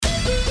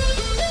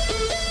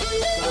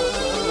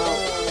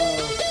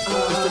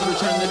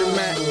return to the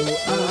Mac.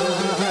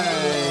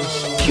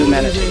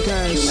 Humanity.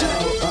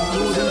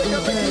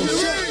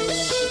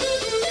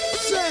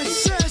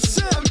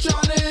 I'm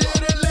tryna hit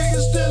a lick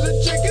and steal a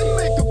chicken,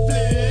 make a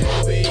flip.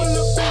 Pull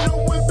up in a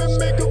whip and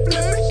make a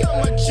flip, got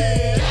my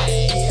chick.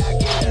 I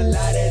get a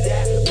lot of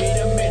that. Meet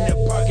him in the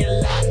parking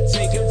lot.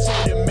 Take him to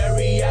the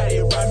Marriott.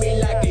 They ride me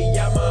like a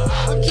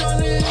Yamaha. I'm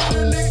tryna hit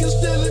a lick and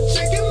steal a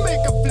chicken,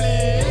 make a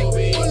flip.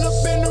 Pull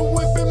up in a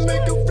whip and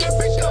make a flip,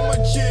 got my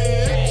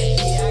chick.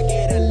 I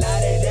get a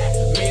lot of that.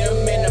 Meet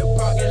him in the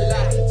parking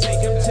lot. Take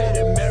him to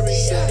the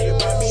Marriott. They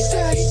ride me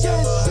like a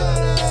Yamaha.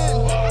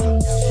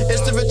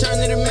 It's the return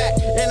to the Mac,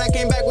 and I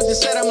came back with the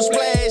set. I'ma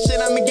splash,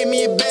 and I'ma give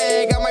me a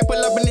bag. I might pull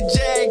up in the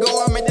Jag,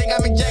 or I might think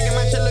I'm jacking.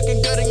 My shit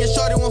looking good, and your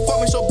shorty won't fuck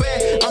me so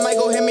bad. I might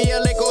go hit me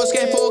a lick or a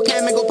scan for a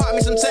cam and go pop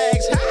me some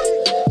tags.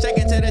 Check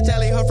into the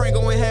tally, her friend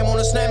going ham on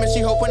the snap, and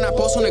she hoping I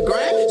post on the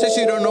gram. Say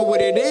she don't know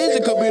what it is.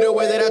 It could be the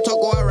way that I talk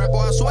or I rap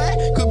or I swag.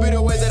 Could be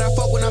the way that I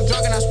fuck when I'm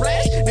drunk and I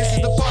splash. This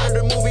is the part of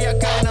the movie I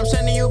cut, and I'm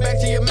sending you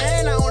back to your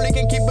man. I only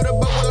can keep it a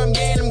buck while I'm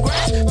getting them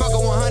grants. Fuck a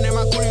 100,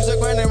 my coolies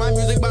are grinding. My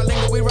music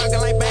bilingual, we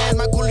rockin' like bands.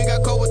 My coolie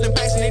got cold with them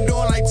packs and they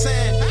doing like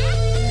 10.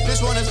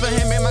 This one is for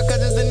him and my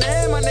cousins and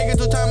them. My niggas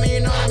too time me,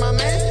 you know that my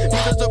man.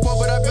 Music support,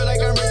 but I feel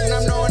like I'm rich and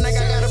I'm knowing like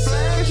I got a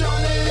plan. I'm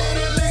tryna hit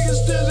a lick and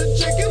steal a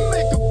chicken,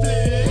 make a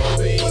flip.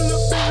 Pull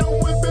up in a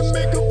whip and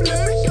make a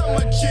flip, got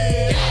my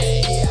chick.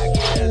 I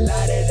get a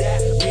lot of that.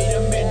 Meet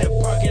him in the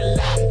parking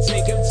lot.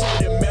 Take him to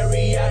the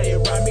Marriott. They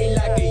ride me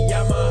like a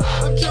Yamaha.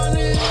 I'm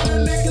tryna hit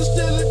a lick and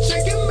steal a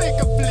chicken, make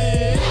a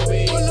flip.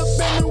 Pull up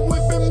in a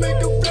whip and make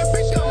a flip,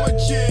 got my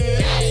chick.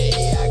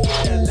 I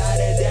get a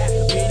lot of that.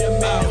 Meet him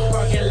in the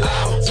parking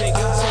lot. Take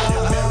him to the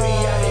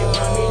Marriott. They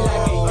ride me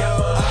like a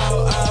Yamaha.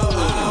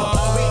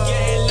 We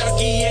getting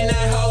lucky in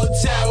that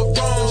hotel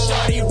room.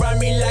 Shorty ride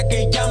me like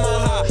a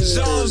Yamaha.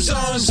 Zone,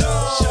 zone,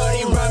 zone.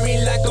 Shorty ride me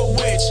like a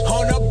witch.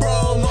 On a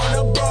broom, on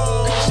a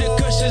broom.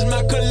 Kush is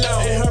my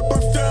cologne. And her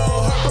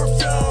perfume, her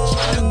perfume.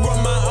 Tryna grow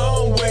my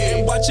own way.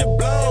 And watch it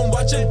bloom,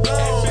 watch it bloom.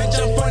 Hey, bitch,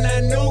 I'm from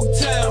that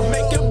Nuketown.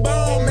 Make it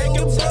boom, make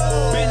it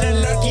boom. Been a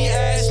lucky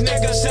ass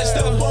nigga since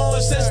the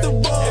born, since the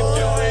born. If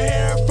you ain't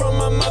hear from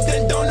my mouth,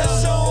 then don't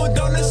assume,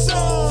 don't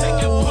assume.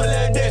 Take a pull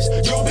of this,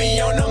 you'll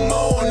be on the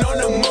moon,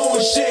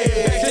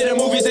 shit. Back to the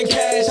movies and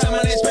cash, I'm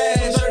on this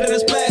splash, third of the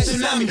splash,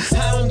 tsunami.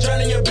 How I'm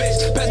drowning your bitch,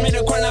 pass me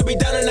the crown, I'll be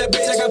down in that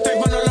bitch. I got faith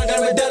for no longer,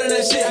 I'm down in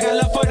that shit. I got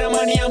love for the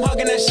money, I'm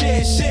hugging that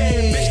shit.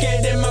 Bitch,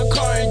 get in my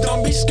car and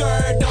don't be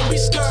scared, don't be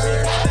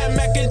scared. That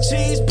mac and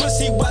cheese,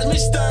 pussy, watch me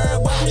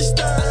stir, watch me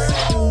stir.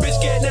 Bitch,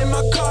 get in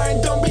my car and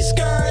don't be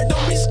scared,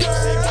 don't be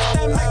scared.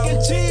 That mac and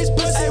cheese,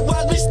 pussy,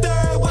 watch me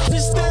stir, watch me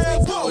stir.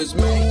 It's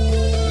me,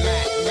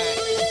 Mac,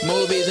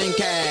 movies and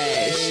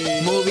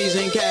cash, movies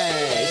and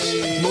cash,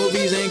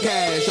 movies and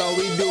cash. All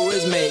we do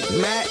is make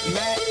Mac,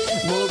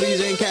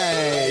 movies and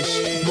cash,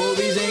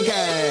 movies and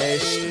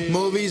cash,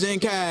 movies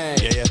and cash.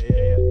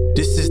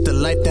 This is the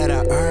life that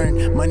I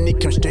earn. Money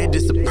comes straight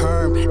as a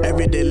perm.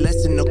 Everyday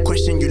lesson, no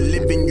question. You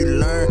live and you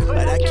learn.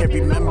 But I can't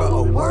remember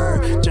a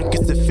word. Drunk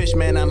as a fish,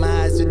 man. I'm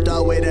high as a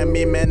dog. Wait at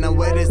me, man. I'm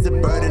wet as a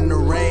bird in the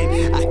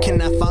rain. I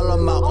cannot follow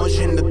my own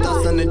train of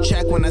thoughts on the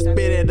track. When I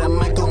spit it, I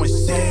might go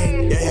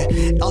insane. Yeah,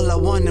 all I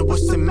wanted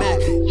was some Mac.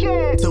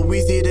 So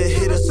easy to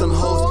hit up some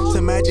hoes.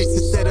 Some magic to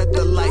set up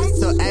the lights.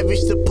 So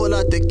average to pull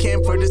out the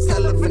cam for this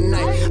hell of a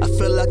night. I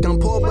feel like I'm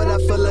poor, but I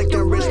feel like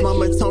I'm rich.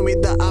 Mama told me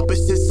the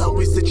opposite's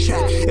always a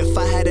trap. If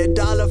I had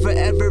 $1 for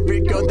every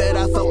girl that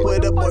I fuck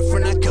with a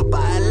boyfriend, I could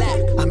buy a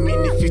lot. I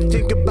mean, if you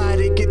think about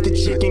it, get the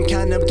chicken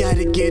kind of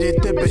gotta get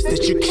it the best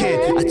that you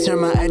can. I turn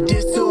my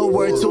ideas to a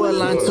word, to a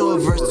line, to a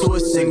verse, to a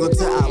single,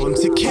 to album,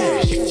 to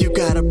cash. If you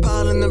got a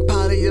pollen, then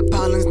probably your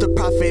pollen's the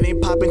profit.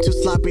 Ain't popping too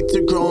sloppy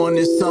to grow on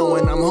its own.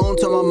 When I'm home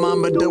to my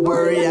mom, but don't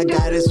worry, I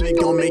got this. We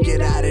gon' make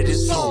it out of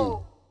this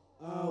home.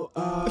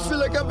 I feel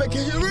like I'm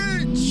making you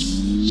rich.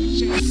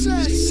 I'm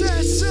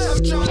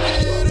tryna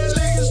hit a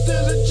lick and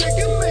steal a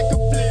chicken, make a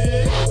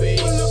flip.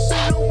 Pull up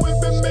in a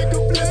whip and make a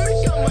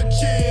flip, got my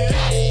chick.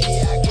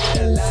 I get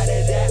a lot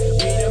of that.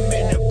 Meet him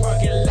in the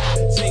parking lot.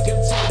 Take him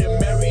to the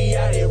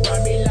Marriott. They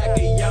ride me like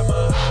a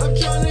Yamaha. I'm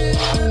tryna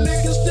hit a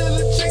lick and steal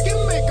a chicken,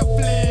 make a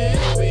flip.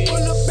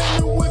 Pull up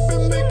in a whip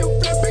and make a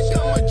flip,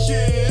 got my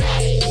chick.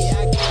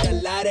 I get a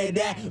lot of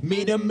that.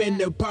 Meet him in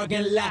the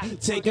parking lot.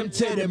 Take him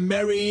to the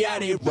Marriott.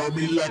 They Ride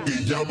me like a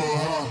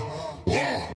Yamaha.